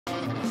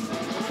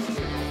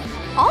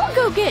I'll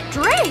go get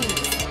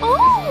drinks.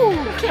 Oh,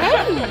 Kate,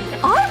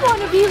 I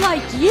want to be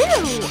like you.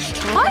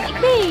 Bite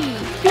me.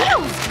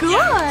 Feels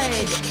good.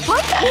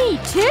 Bite me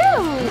too.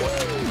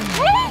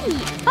 Hey,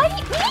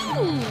 bite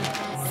me.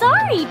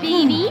 Sorry,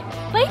 baby.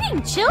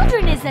 Biting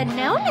children is a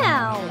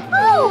no-no.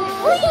 Oh,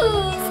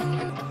 please.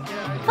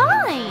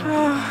 Fine.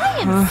 I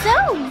am so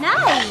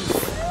nice.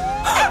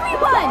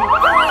 Everyone,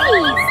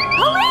 freeze!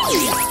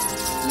 Police!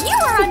 You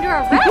are under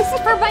arrest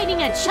for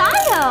biting a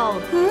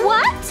child.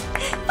 What?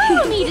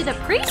 Follow me to the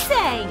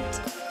precinct.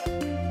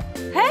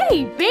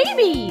 Hey,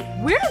 baby!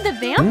 Where did the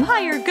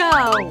vampire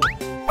go?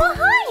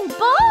 Behind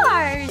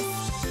bars!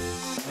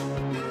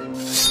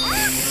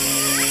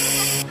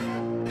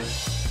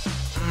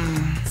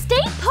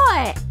 Stay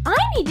put! I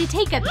need to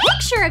take a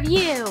picture of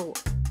you!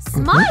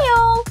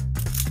 Smile!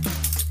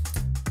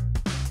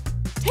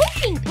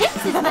 Taking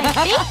pics is my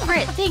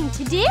favorite thing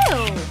to do!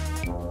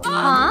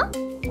 Huh?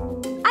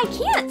 I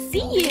can't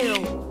see you!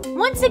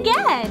 Once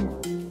again!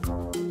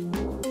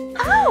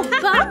 Oh,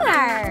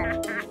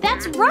 bummer!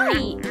 That's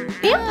right!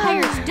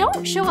 Vampires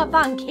don't show up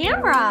on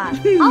camera!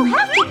 I'll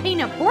have to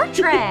paint a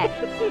portrait!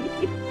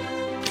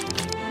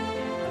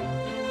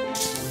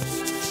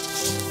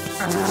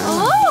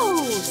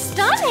 Oh,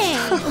 stunning!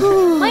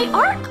 My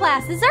art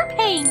classes are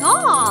paying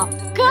off!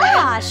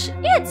 Gosh,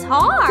 it's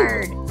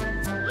hard!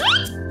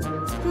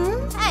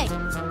 Hey!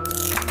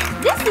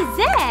 This is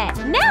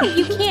it! Now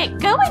you can't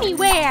go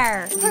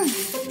anywhere!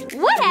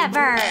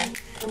 Whatever!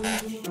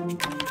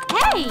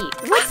 Hey,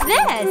 what's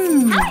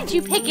this? How did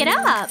you pick it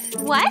up?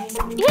 What?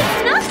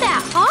 It's not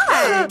that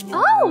hard!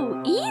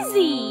 Oh,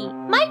 easy!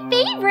 My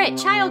favorite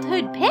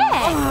childhood pick!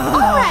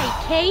 Alright,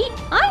 Kate,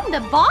 I'm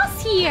the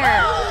boss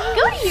here!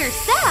 Go to your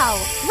cell,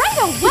 right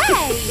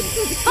away!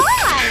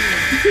 Fine!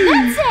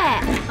 That's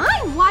it!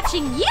 I'm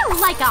watching you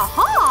like a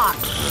hawk!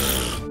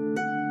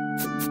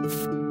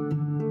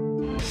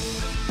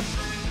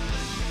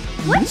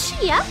 What's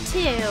she up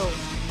to?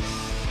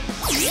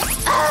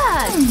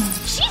 Ugh!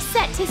 She's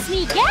set to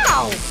sneak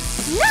out!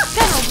 Not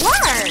gonna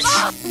work!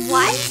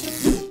 What?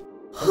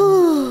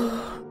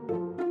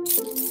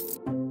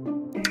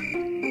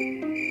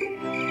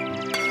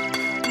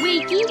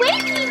 Wakey,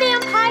 wakey,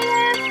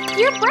 vampire!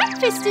 Your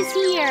breakfast is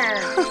here!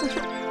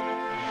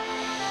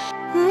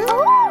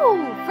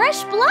 Oh,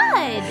 fresh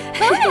blood!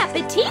 Bon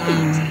appetit!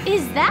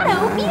 Is that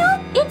oatmeal?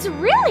 It's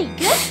really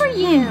good for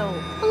you!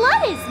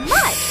 Blood is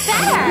much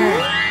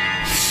better!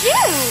 Shoo!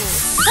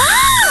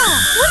 Ah!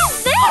 What is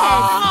this?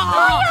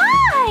 My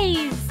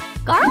eyes!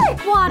 Garlic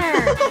water!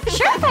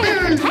 Surefire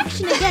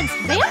protection against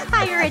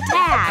vampire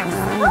attacks!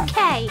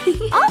 Okay,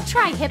 I'll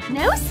try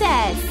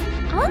hypnosis!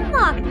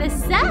 Unlock the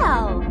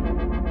cell!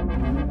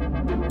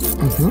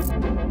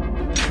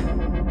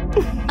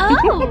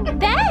 Oh,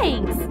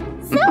 thanks!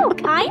 So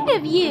kind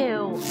of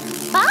you!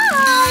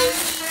 Bye!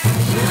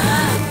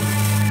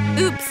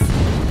 Oops!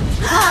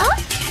 Huh?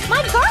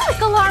 My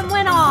garlic alarm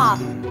went off!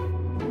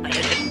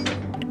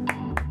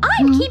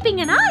 I'm keeping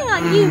an eye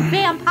on you,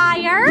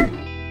 vampire!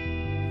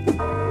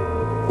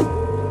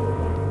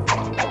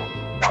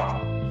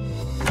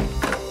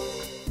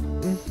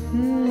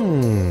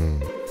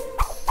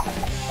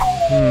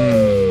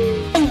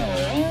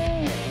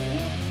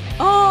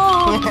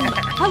 Oh,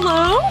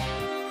 hello?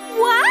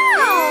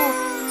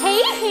 Wow!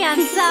 Hey,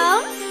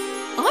 handsome!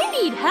 I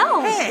need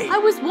help! Hey. I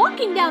was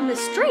walking down the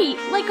street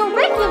like a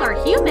regular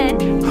human,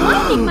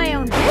 minding my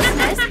own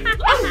business,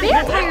 and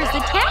vampires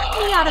attacked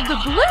me out of the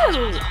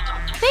blue!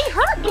 They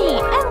hurt me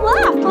and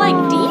laughed like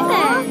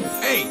demons!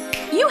 Hey!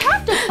 You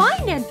have to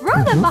find and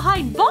throw them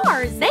behind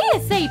bars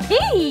ASAP!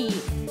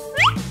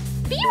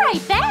 Be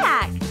right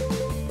back!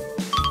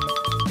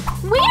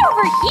 Wait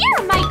over here,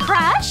 my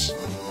crush!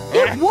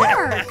 It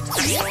worked!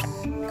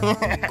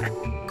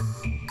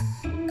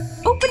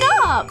 Open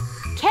up!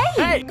 Kate,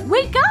 hey.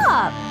 Wake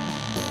up!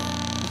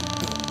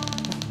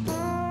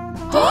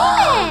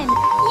 Demon!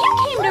 You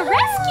came to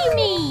rescue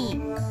me!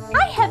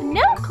 I have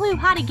no clue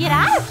how to get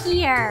out of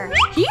here!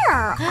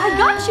 Here, I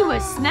got you a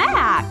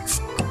snack!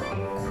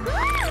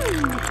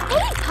 A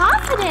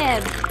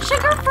positive!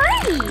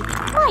 Sugar-free!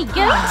 My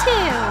go-to!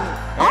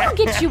 I'll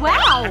get you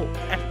out!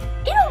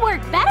 It'll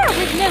work better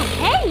with no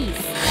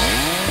case!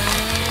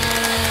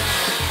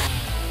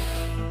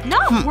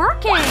 Not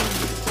working!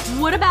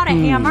 What about a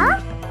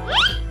hammer?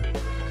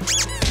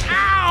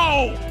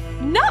 Ow!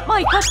 Not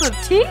my cup of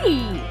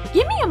tea!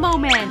 Give me a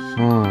moment!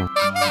 Nah!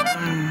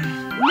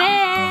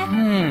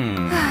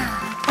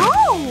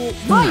 Oh,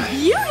 my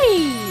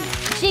beauty!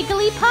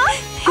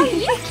 Jigglypuff? Are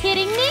you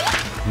kidding me?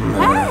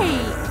 Hey!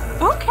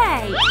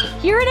 Okay,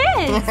 here it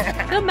is!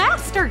 The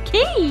master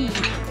key!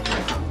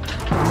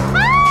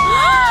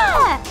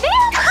 Ah!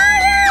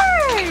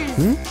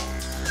 Vampires!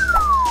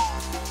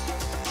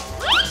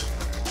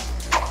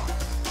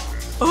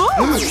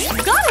 Oh,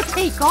 gotta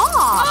take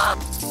off!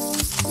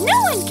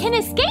 No one can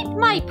escape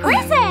my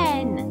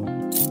prison!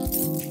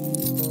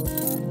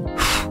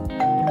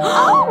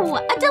 Oh,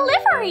 a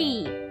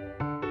delivery!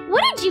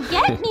 What did you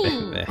get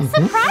me?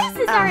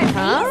 Surprises are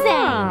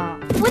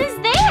amazing! What is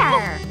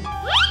there?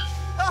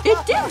 It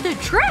did the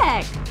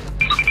trick!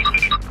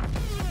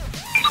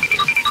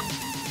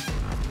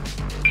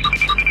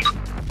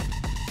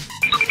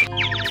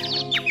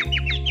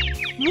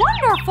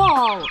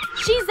 Beautiful!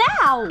 She's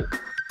out!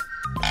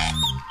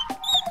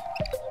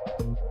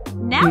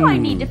 Now I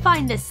need to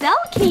find the cell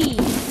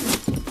keys.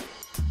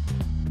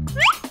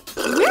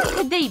 Where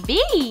could they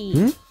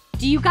be?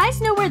 Do you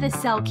guys know where the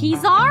cell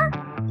keys are?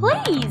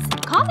 Please,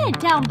 comment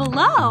down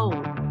below.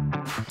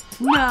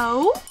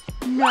 No,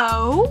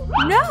 no,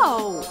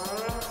 no.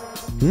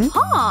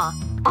 Huh?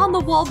 On the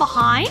wall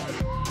behind?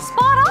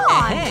 Spot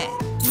on!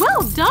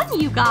 Well done,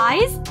 you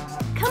guys!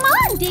 Come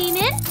on,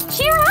 Damon!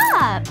 Cheer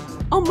up!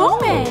 A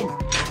moment!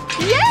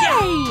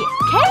 Yay!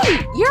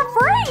 Kate, you're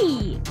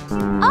free!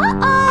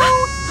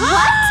 Uh-oh!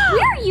 What?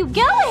 Where are you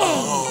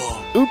going?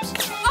 Oops.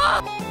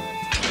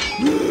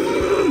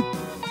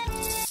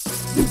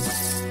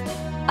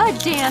 A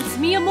dance,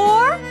 mi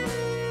amor?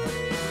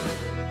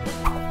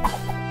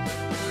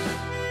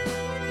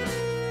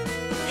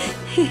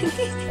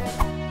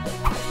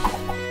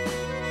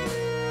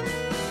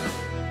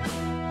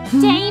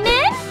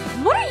 Damon?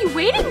 What are you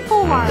waiting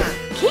for?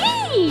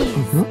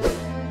 Keys!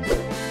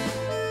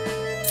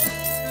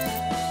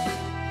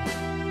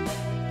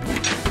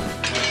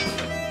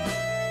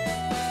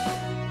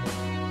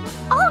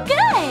 All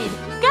good!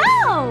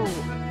 Go!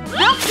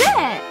 That's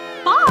it!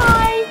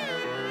 Bye!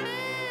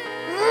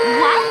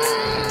 What?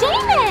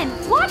 Damon!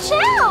 Watch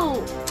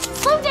out!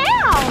 Slow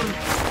down!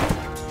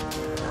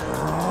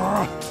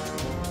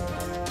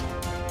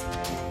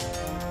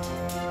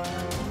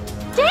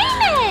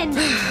 Damon!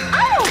 I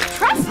don't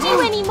trust you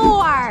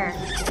anymore!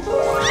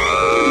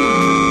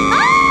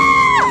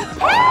 Ah!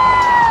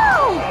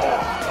 Help!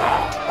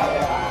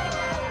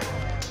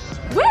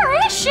 Where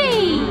is she?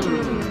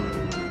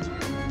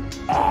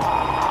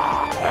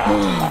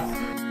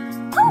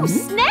 Oh,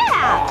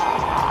 snap!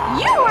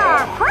 You are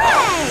our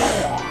prey!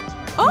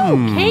 Oh,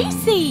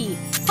 Casey!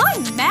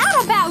 I'm mad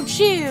about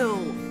you!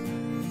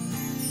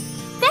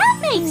 That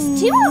makes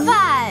two of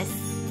us!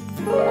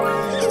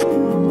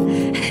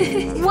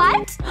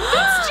 What?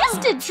 It's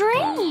just a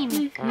dream!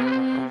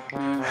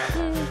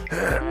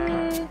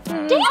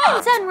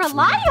 Damon's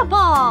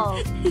unreliable!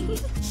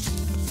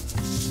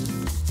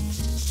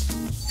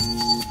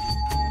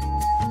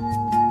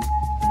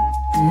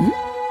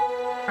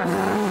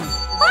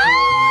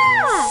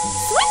 Ah!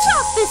 Switch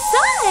off the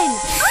sun!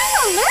 I'm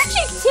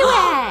allergic to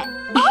it!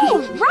 Oh,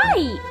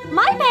 right!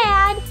 My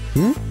bad!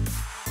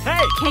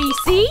 Hey!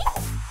 Casey?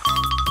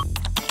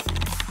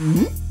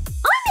 I'm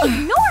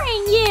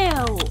ignoring you!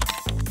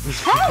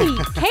 Hey,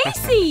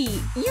 Casey!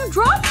 You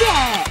dropped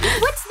it!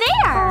 What's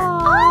there?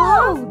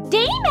 Oh,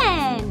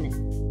 Damon!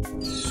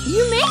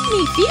 You make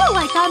me feel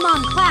like I'm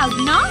on cloud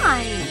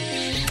 9!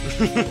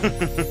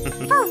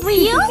 For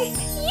real?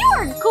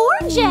 You're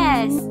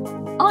gorgeous!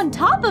 On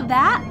top of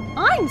that,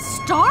 I'm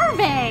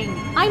starving!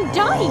 I'm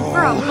dying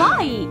for a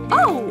bite!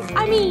 Oh,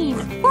 I mean,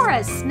 for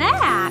a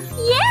snack!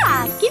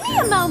 Yeah, give me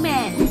a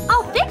moment!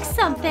 I'll fix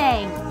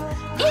something!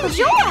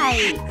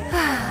 Enjoy!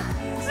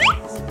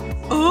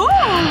 Oh,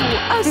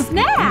 a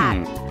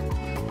snack!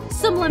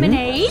 Some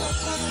lemonade?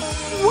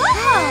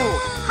 Whoa!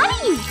 How do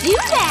you do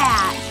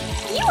that?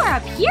 You are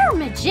a pure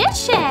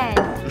magician!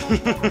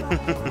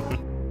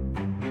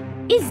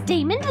 Is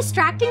Damon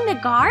distracting the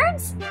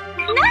guards?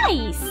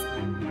 Nice!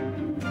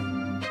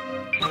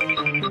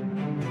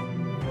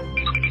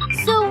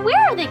 So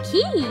where are the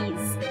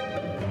keys?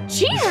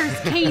 Cheers,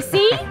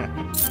 Casey!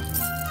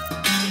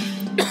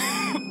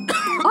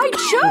 I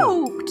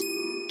choked!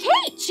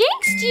 Kate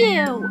jinxed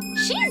you!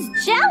 She's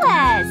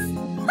jealous!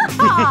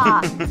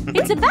 Haha!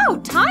 It's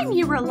about time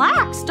you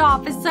relaxed,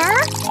 officer!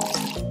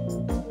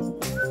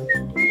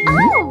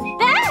 Oh,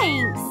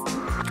 thanks!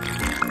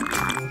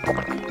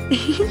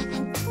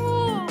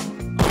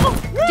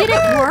 Did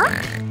it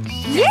work?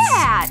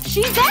 Yeah,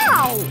 she's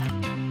out!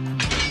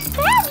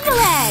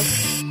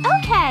 Fabulous!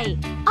 Okay,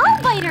 I'll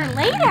bite her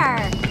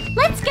later!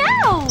 Let's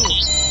go!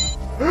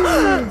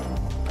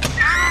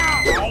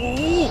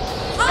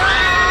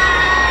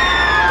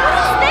 What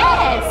is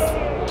this?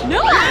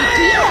 No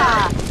idea!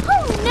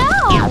 Oh no!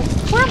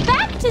 We're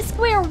back to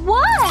square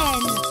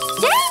one!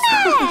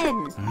 Damon!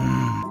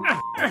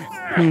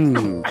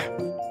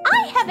 I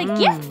have a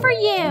gift for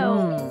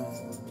you!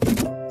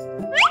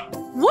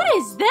 What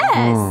is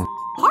this?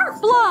 Heart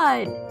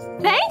blood!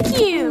 Thank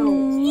you!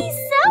 He's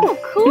so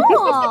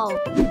cool!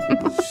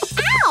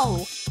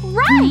 Ow!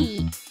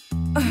 Right!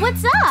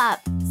 What's up?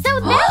 So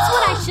that's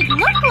what I should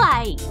look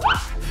like!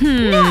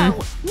 No!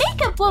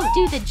 Makeup won't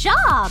do the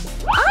job!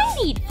 I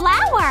need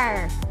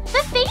flour!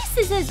 The face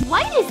is as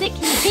white as it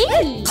can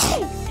be!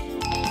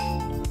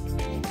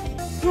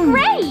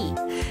 Great!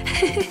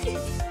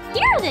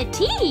 Here are the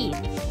teeth!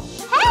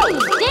 Hey,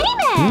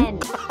 Damon!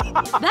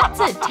 That's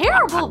a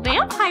terrible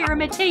vampire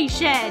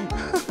imitation!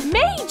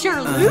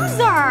 Major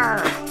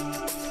loser!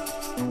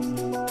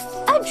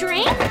 A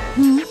drink?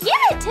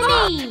 Give it to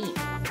me!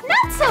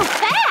 Not so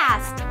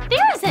fast!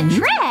 There is a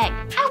trick!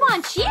 I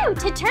want you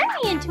to turn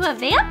me into a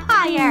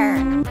vampire!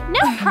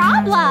 No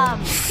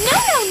problem!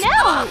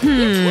 No!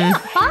 You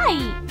can't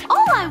fight!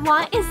 All I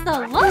want is the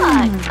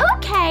look!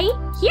 Okay,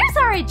 here's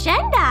our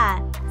agenda!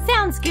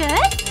 Sounds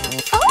good?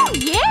 Oh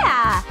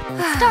yeah!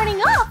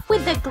 Starting off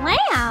with the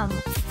glam!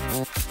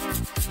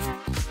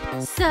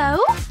 So,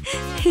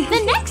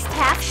 the next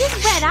task is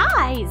red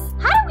eyes.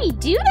 How do we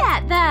do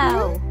that,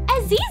 though?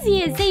 As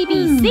easy as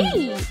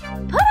ABC.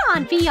 Put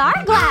on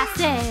VR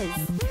glasses.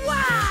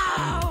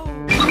 Wow!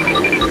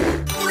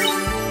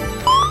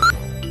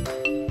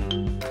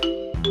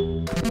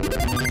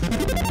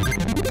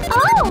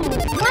 Oh,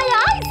 my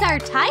eyes are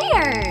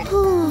tired.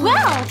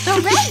 Well, the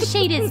red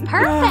shade is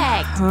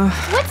perfect.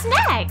 What's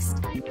next?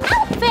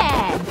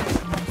 Outfit.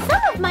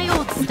 Some of my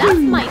old stuff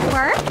might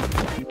work.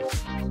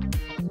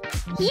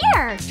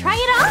 Here, try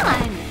it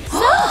on!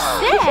 So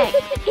sick!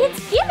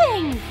 It's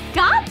giving!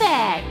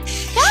 Gothic!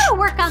 Gotta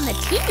work on the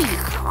teeth!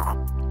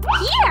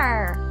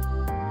 Here!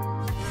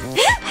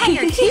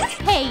 Vampire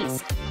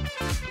toothpaste!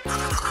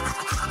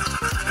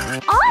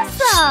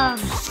 Awesome!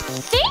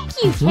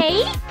 Thank you,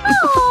 Kate!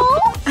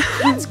 Oh,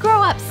 kids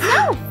grow up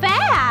so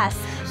fast!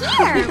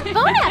 Here,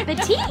 bon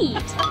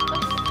appetit!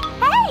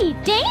 Hey,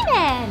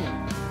 Damon!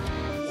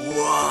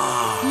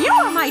 Whoa!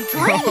 You're my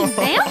dream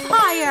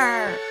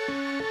vampire!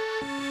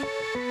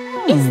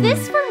 Is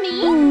this for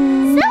me?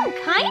 So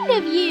kind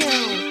of you!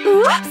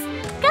 Oops!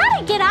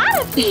 Gotta get out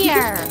of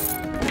here!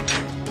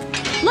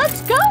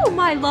 Let's go,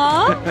 my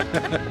love!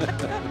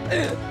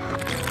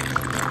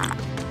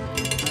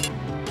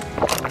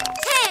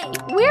 Hey!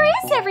 Where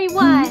is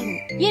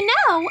everyone? You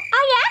know,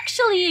 I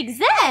actually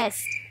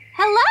exist!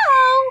 Hello?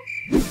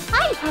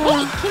 I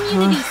hate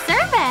community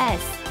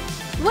service!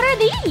 What are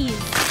these?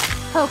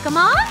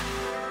 Pokémon?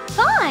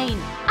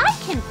 Fine, I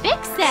can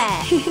fix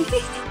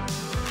it!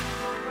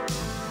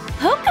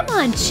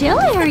 Pokémon chill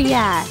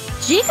area!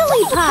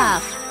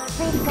 Jigglypuff!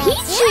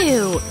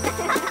 Pichu!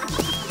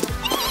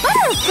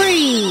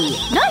 Butterfree!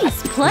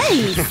 Nice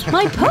place!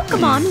 My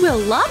Pokémon will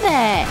love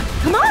it!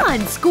 Come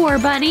on, Score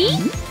Bunny!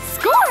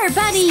 Score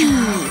Bunny!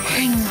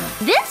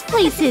 This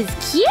place is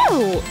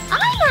cute!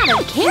 I'm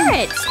out of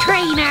carrots,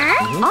 trainer!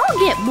 I'll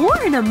get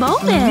more in a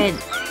moment!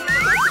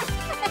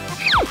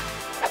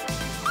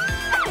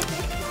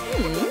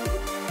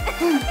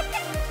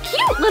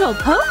 Cute little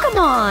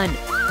Pokémon!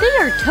 They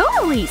are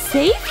totally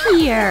safe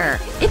here!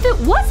 If it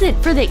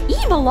wasn't for the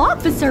evil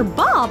Officer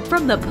Bob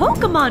from the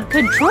Pokémon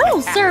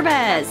Control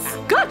Service!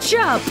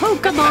 Gotcha,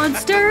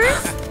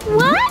 Pokemonsters!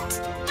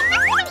 What?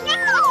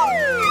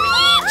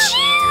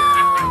 Pichu!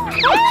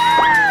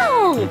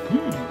 Help!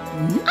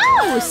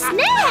 Oh,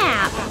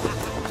 snap!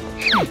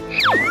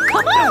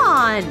 Come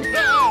on!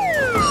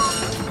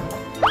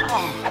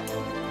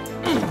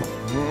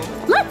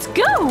 Let's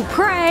go,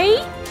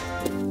 Prey!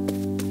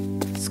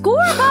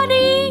 Score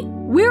Bunny!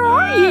 Where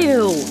are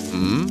you?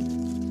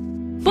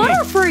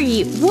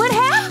 Butterfree, what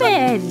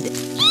happened?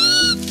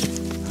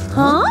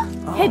 Huh?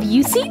 Have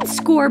you seen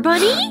Score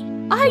Bunny?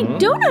 I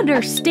don't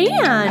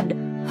understand.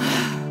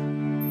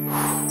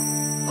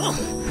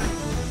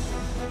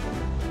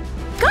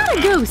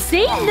 Gotta go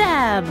save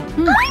them.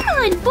 I'm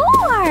on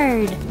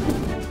board.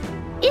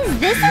 Is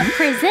this a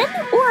prison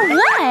or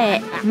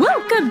what?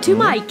 Welcome to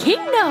my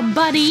kingdom,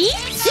 buddy.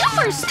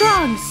 Super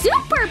strong,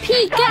 Super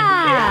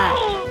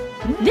Pika.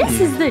 This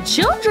is the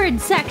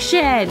children's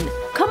section!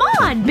 Come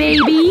on,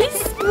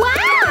 babies!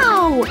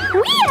 Wow!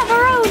 We have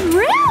our own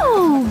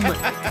room!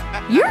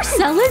 Your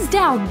cell is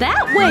down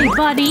that way,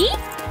 buddy!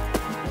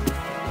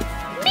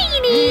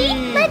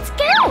 Meanie! Let's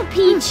go,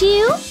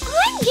 Pichu!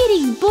 I'm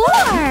getting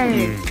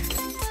bored!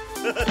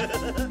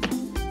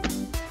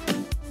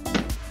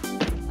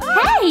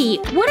 Hey!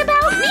 What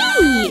about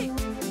me?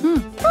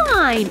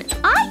 Fine!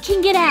 I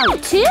can get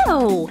out,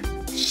 too!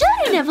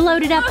 Shouldn't have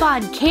loaded up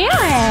on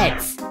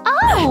carrots!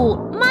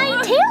 Oh,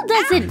 my tail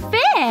doesn't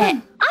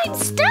fit! I'm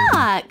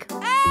stuck!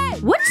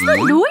 What's the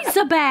noise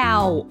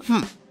about?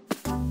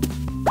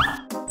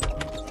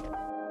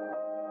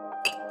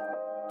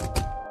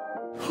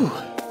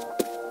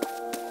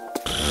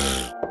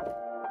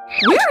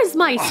 Where is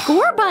my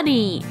Score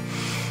Bunny?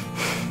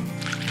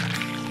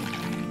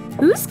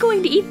 Who's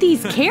going to eat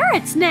these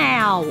carrots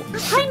now?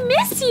 I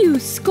miss you,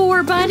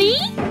 Score Bunny!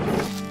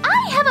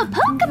 I have a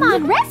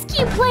Pokémon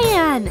rescue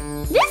plan!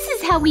 This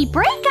is how we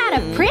break out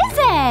of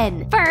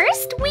prison!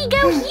 First, we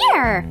go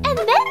here, and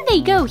then they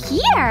go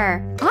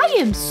here! I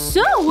am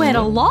so at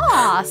a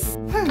loss!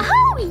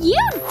 Oh, you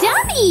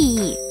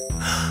dummy!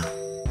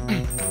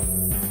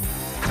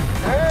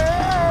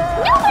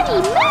 Nobody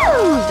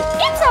move!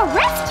 It's a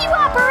rescue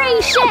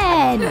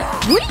operation!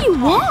 What do you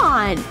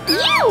want?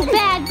 You,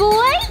 bad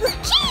boy!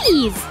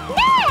 Keys!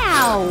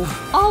 Now!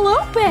 I'll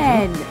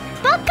open!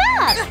 Buck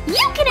up!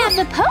 You can have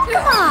the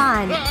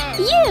Pokémon!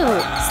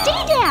 You!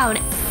 Stay down!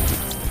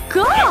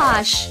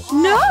 Gosh!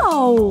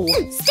 No!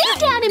 Stay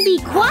down and be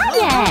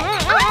quiet!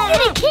 I'm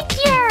gonna kick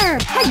your…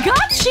 I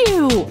got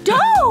you!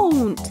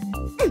 Don't!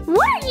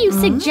 What are you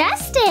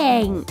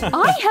suggesting?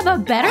 I have a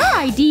better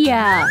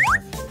idea!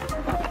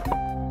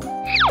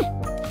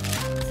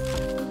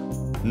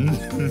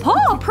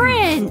 Paw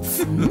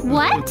prints!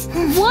 What?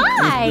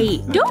 Why?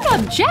 Don't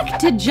object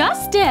to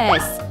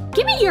justice!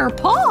 Give me your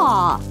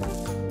paw!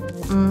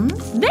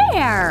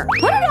 There!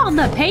 Put it on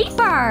the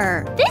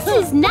paper! This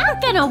is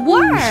not gonna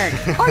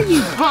work! Are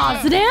you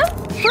positive?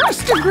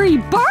 First-degree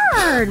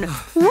burn!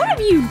 What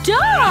have you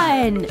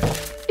done?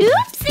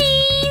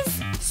 Oopsies!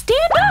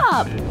 Stand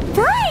up!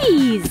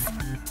 Freeze!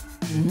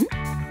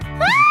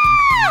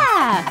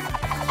 Ah!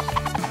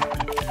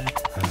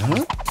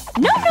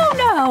 No, no,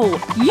 no!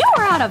 You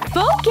are out of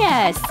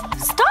focus!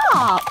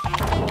 Stop!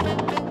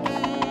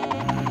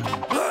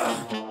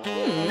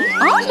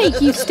 I'll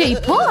make you stay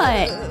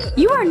put!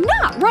 You are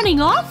not running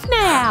off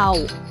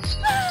now!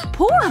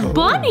 Poor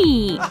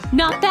bunny!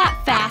 Not that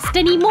fast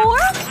anymore?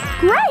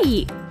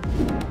 Great!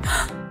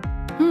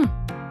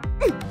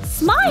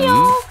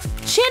 Smile!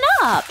 Chin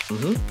up!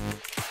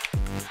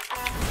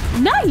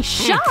 Nice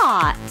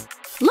shot!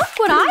 Look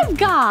what I've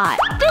got!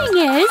 Thing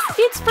is,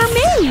 it's for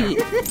me!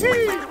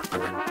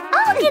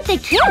 I'll get the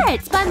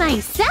carrots by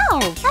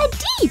myself! A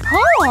deep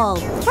hole!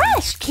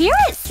 Fresh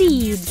carrot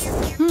seeds!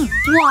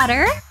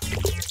 Water!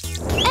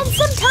 And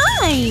some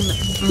time!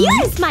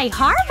 Here's my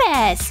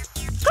harvest!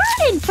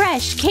 Garden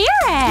fresh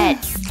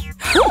carrots!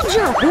 Hold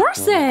your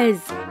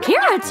horses!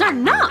 Carrots are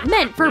not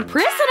meant for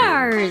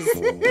prisoners!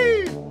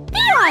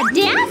 The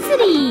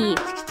audacity!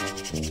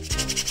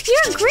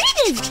 Your green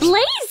is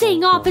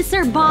blazing,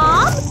 Officer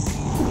Bob!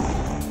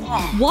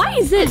 Why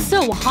is it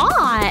so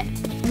hot?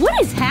 What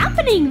is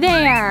happening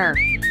there?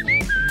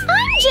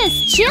 I'm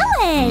just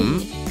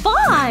chilling!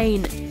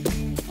 Fine!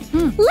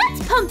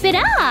 Let's pump it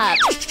up!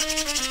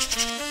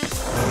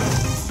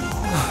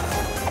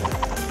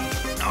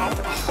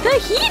 The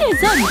heat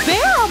is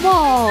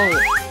unbearable!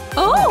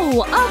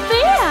 Oh, a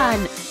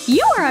fan!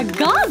 You are a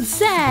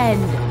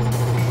godsend!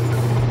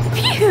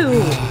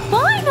 Phew!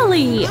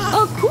 Finally!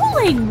 A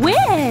cooling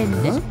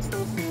wind!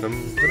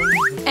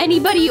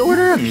 Anybody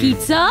order a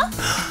pizza?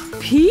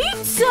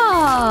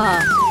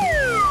 Pizza!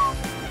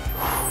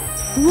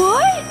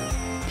 What?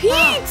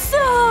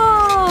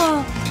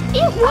 Pizza!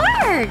 It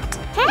worked!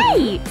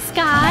 Hey,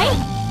 Sky!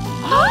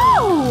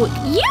 Oh!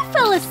 You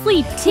fell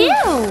asleep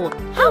too!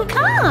 How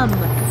come?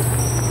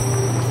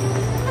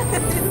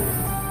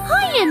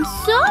 I am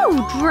so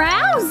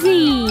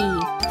drowsy!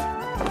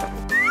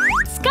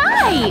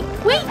 Sky!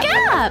 Wake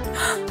up!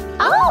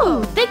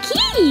 Oh! The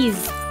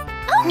keys!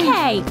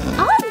 Okay,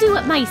 I'll do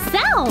it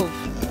myself!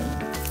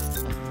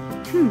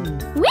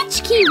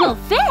 Which key will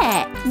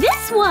fit?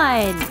 This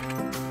one!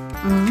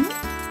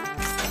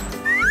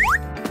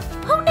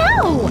 Oh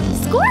no!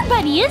 Score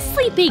Bunny is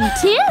sleeping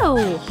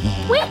too!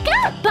 Wake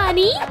up,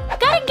 Bunny!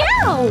 Gotta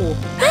go!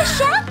 The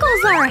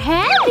shackles are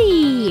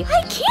heavy!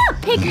 I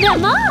can't pick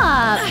them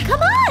up!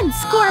 Come on,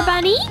 Score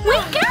Bunny!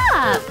 Wake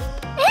up!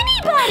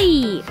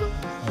 Anybody!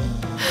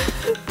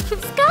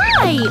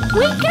 Sky!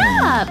 Wake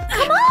up!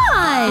 Come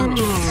on!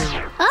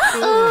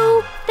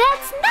 Uh-oh!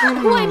 That's not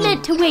who I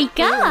meant to wake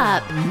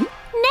up!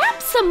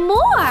 Nap some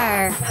more!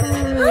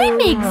 I'm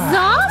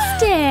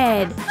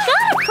exhausted!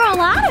 Gotta crawl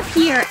out of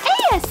here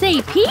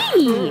ASAP!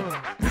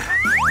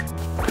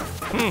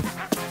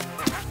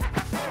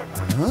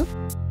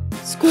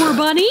 Score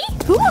Bunny?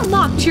 Who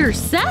unlocked your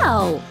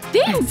cell?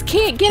 Things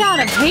can't get out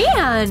of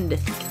hand!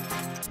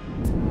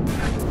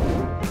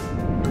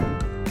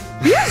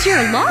 Here's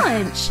your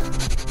lunch!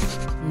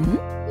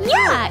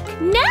 Yuck!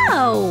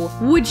 No!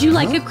 Would you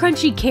like a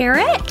crunchy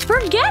carrot?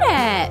 Forget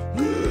it!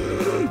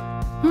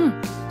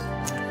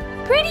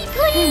 Pretty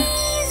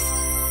please!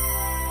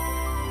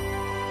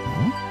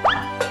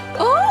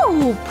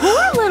 Oh,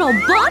 poor little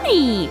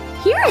bunny!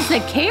 Here's a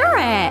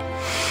carrot!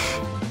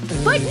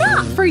 But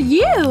not for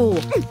you!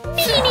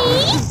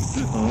 Meanie!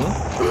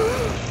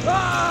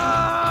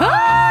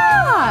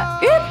 Ah!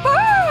 It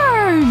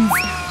burns!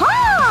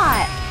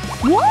 Hot!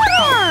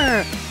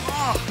 Water!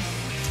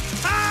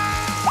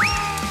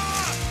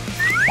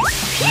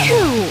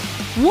 Phew!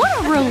 What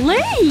a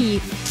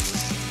relief!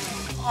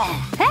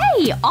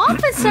 Hey,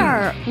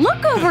 officer!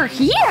 Look over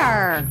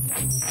here!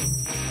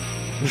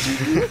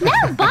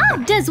 Now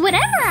Bob does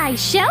whatever I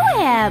show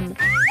him!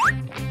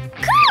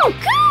 Coo!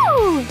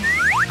 Coo!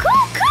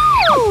 Coo!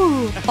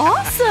 Coo!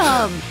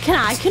 Awesome! Can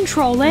I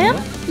control him?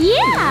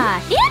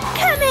 Yeah!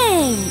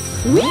 Incoming!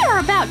 We are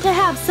about to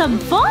have some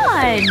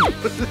fun!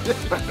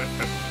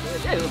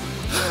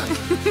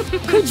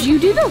 Could you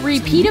do the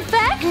repeat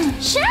effect?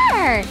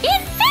 Sure!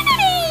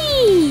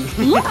 Infinity!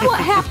 Look what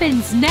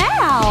happens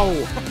now!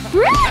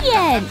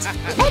 Brilliant!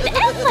 An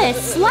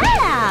endless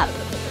slap!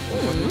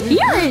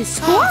 Here is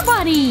Score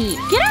Bunny!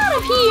 Get out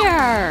of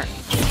here!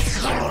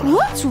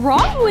 What's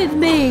wrong with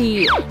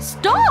me?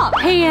 Stop,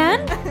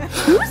 hand!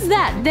 Who's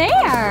that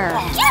there?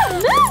 Yeah,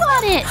 move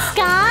on it,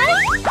 Sky!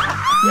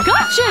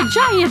 Gotcha,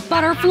 giant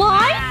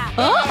butterfly!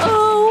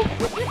 Uh-oh!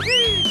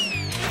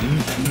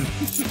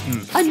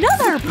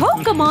 Another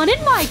Pokémon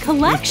in my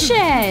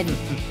collection!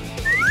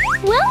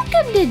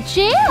 Welcome to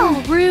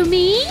jail,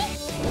 Roomie!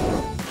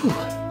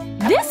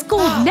 This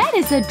gold net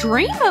is a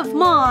dream of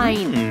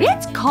mine!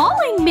 It's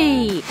calling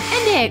me!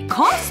 And it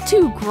costs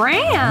 $2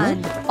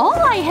 grand! All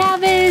I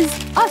have is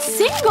a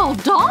single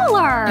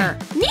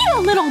 $1! Need a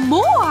little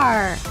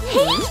more!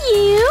 Hey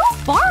you!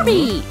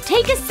 Barbie,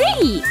 take a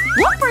seat!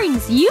 What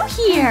brings you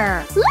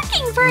here?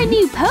 Looking for a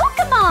new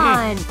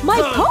Pokémon!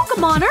 My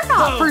Pokémon are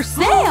not for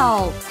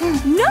sale!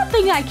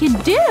 Nothing I can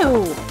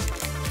do!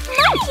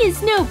 Money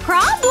is no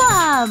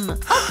problem!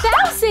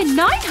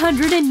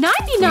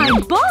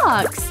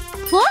 $1,999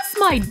 plus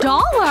my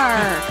dollar!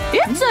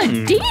 It's a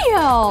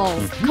deal!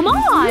 Come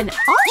on!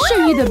 I'll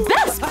show you the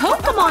best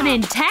Pokémon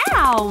in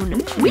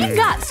town! We've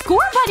got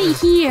Score Buddy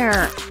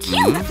here!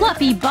 Cute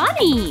fluffy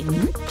bunny!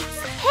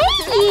 Hey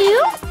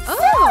you!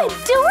 So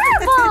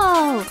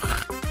adorable!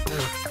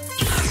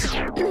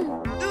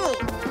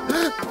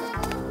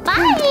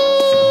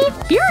 Bye!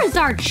 Here is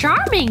our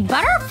charming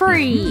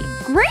Butterfree!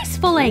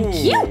 Graceful and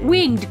cute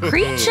winged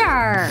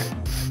creature!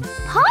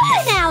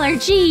 Pollen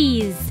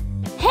allergies!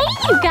 Hey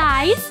you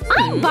guys!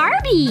 I'm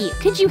Barbie!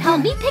 Could you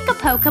help me pick a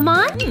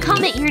Pokémon?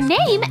 Comment your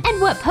name and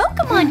what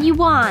Pokémon you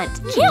want!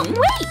 Can't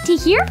wait to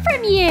hear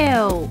from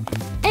you!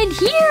 And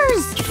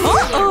here's…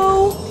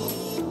 Uh-oh!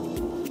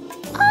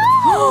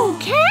 Oh,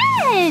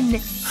 Ken!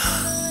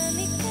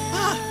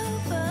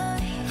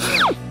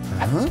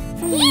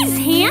 He's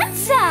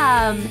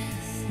handsome!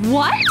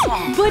 What?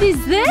 What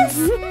is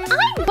this?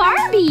 I'm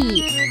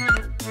Barbie!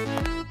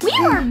 We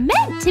were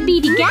meant to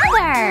be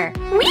together!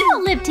 We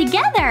will live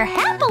together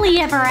happily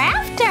ever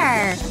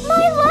after!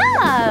 My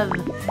love!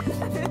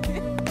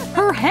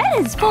 Her head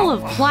is full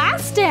of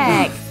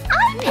plastic!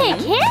 I pick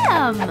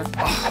him!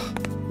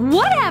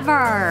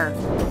 Whatever!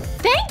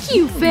 Thank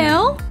you,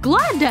 Phil!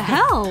 Glad to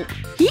help!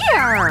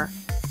 Here!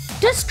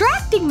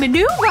 Distracting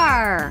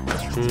maneuver!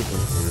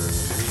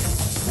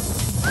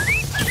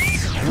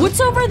 What's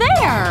over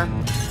there?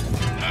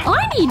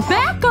 I need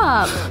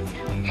backup!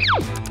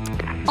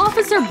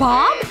 Officer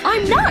Bob?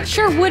 I'm not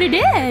sure what it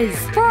is.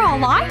 For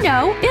all I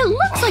know, it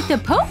looks like the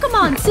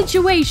Pokémon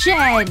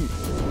situation.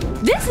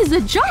 This is a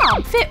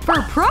job fit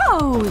for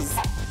pros.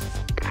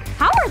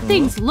 How are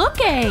things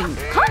looking?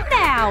 Come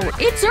now!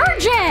 It's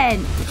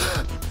urgent!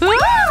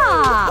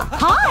 Ah!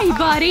 Hi,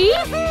 buddy!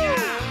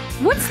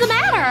 What's the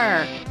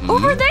matter?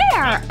 Over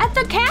there! At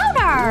the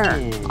counter!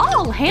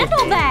 I'll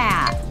handle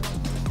that!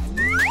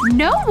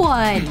 No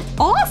one!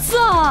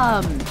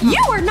 Awesome!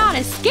 You are not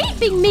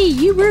escaping me,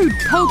 you rude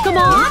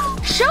Pokémon!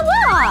 Show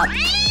up!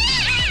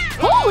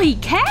 Holy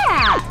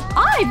cat!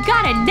 I've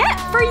got a net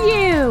for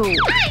you!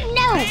 I'm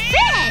no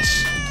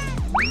fish!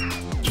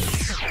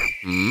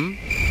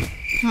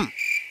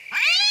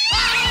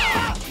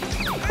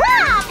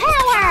 Raw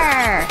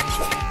power!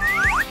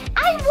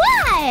 I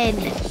won!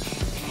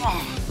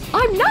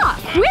 I'm not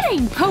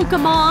quitting,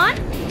 Pokémon!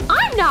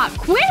 I'm not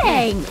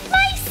quitting!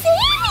 My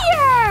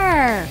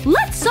savior!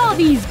 Let's saw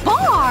these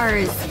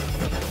bars!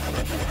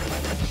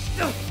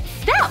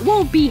 That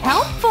won't be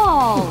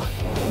helpful!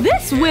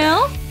 This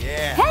will!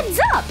 Heads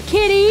up,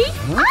 kitty!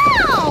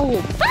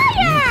 Ow!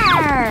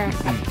 Fire!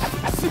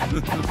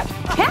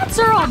 Cats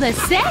are all the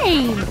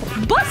same!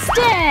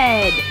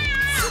 Busted!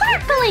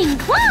 Sparkling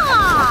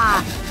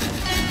claw!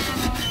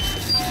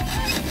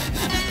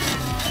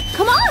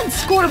 Come on,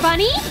 Score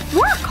Bunny!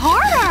 Work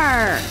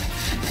harder!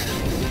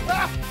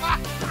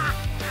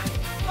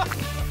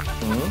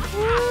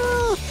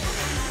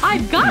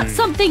 I've got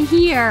something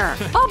here!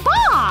 A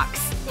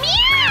box!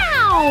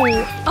 Meow!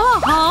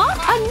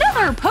 Uh-huh!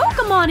 Another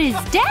Pokémon is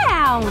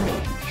down!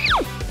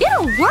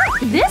 It'll work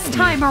this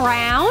time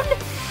around!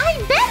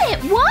 I bet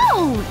it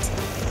won't!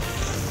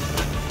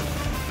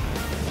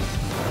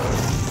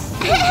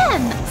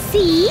 Ahem!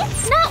 See?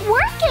 Not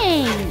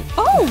working!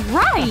 Oh,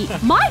 right!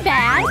 My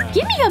bad!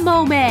 Give me a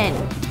moment!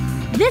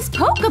 This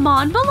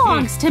Pokémon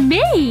belongs to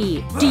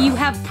me! Do you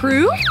have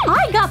proof?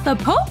 I got the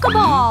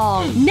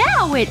Pokéball!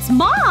 Now it's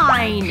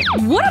mine!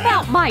 What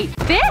about my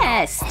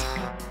fist?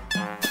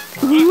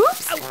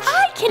 Oops!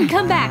 I can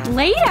come back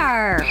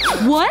later!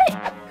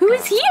 What? Who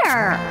is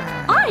here?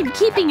 I'm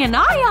keeping an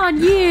eye on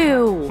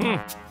you!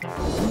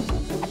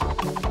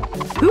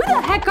 Who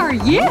the heck are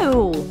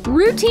you?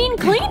 Routine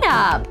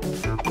cleanup!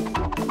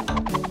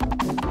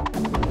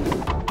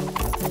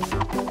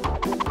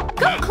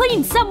 Go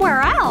clean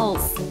somewhere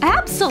else!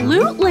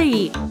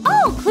 Absolutely!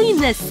 I'll clean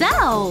the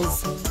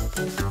cells!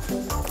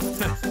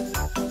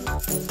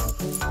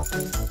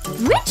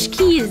 Which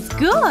key is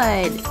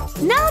good?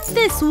 Not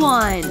this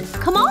one!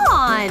 Come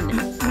on!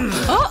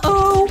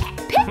 Uh-oh!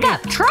 Pick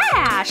up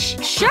trash!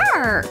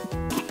 Sure!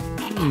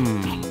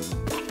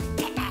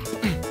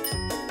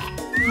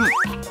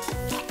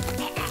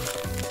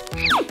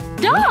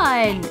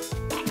 Done!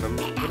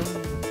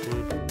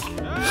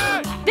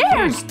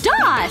 There's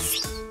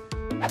dust!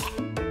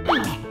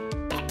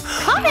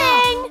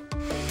 Coming!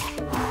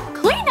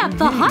 Clean up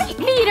the height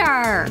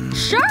meter!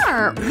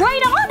 Sure!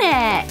 Right on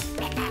it!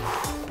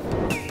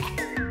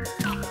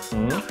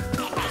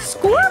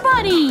 Score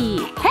Buddy!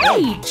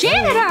 Hey,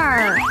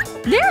 janitor!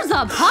 There's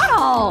a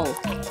puddle!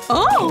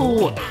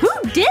 Oh! Who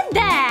did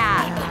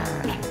that?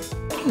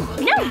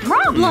 No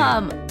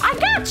problem! I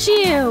got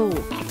you!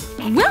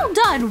 Well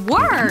done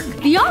work!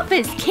 The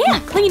office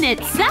can't clean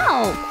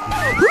itself!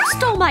 Who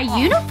stole my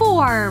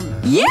uniform?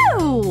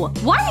 You!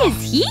 Why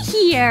is he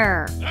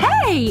here?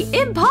 Hey,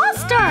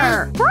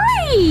 imposter!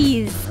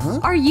 Freeze!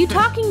 Are you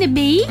talking to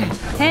me?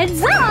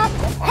 Heads up!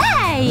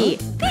 Hey!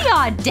 The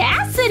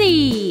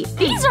audacity!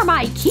 These are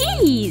my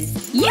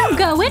keys! You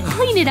go and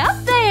clean it up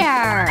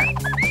there!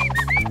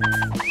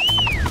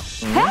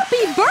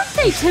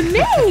 birthday to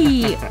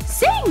me!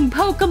 Sing,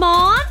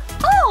 Pokémon!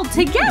 All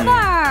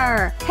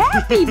together!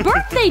 Happy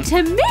birthday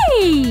to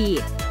me!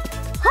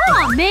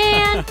 Aw,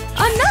 man!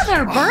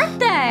 Another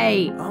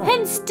birthday!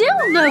 And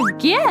still no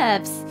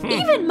gifts!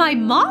 Even my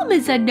mom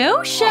is a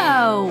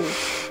no-show!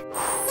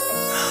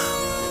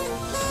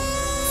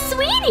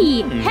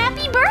 Sweetie!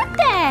 Happy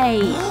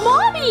birthday!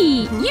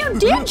 Mommy! You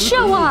did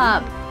show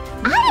up!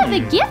 I have a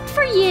gift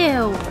for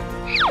you!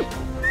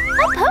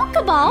 A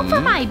Pokeball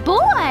for my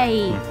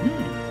boy!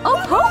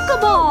 A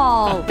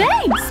Pokeball!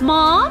 Thanks,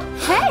 Mom!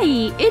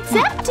 Hey, it's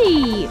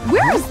empty!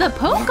 Where's the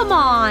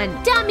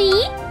Pokemon?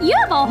 Dummy! You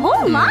have a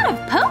whole lot of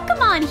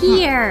Pokemon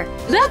here!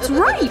 That's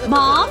right,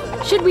 Mom!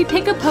 Should we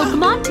pick a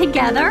Pokemon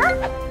together?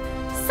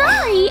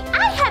 Sorry,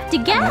 I have to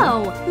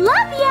go!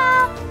 Love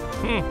ya!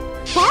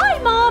 Bye,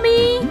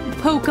 Mommy!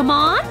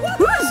 Pokemon,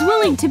 who's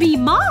willing to be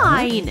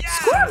mine?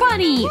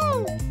 Scorbunny!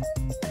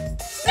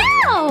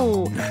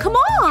 No! Come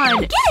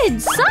on! Get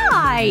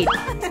inside!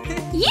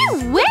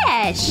 You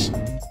wish!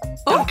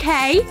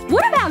 Okay,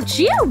 what about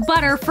you,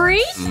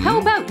 Butterfree? How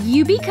about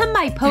you become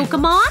my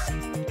Pokemon?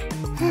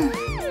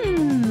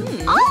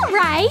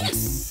 Alright!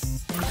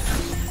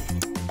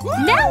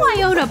 Now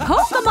I own a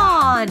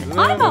Pokemon!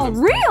 I'm a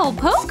real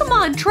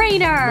Pokemon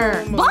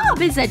trainer!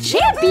 Bob is a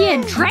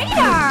champion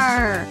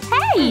trainer!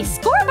 Hey,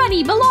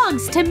 Scorbunny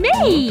belongs to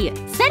me!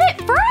 Set it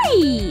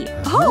free!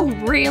 Oh,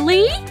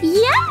 really?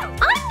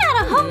 Yep! I'm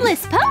not a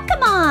homeless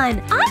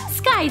Pokemon! I'm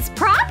Sky's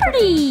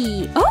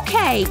property!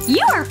 Okay,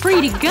 you are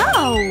free to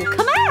go!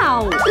 Come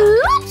out!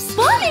 Oops!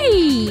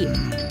 Bunny!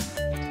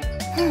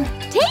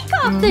 Take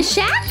off the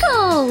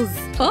shackles!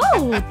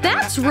 Oh,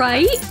 that's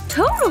right!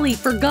 Totally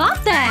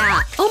forgot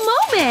that! A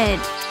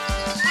moment!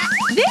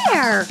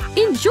 There!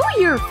 Enjoy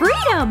your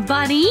freedom,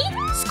 Bunny!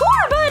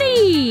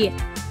 Scorbunny!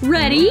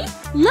 Ready?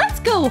 Let's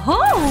go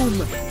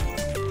home!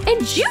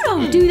 And you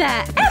don't do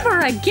that ever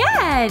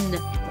again!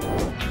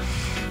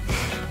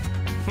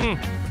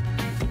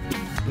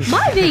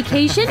 My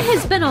vacation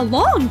has been a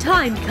long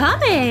time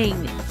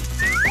coming!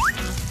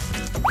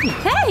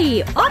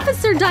 Hey,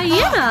 Officer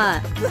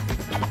Diana!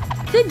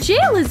 The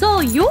jail is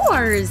all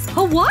yours!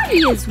 Hawaii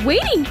is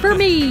waiting for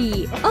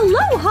me!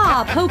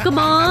 Aloha,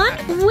 Pokemon!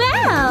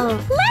 Well,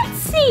 let's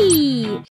see!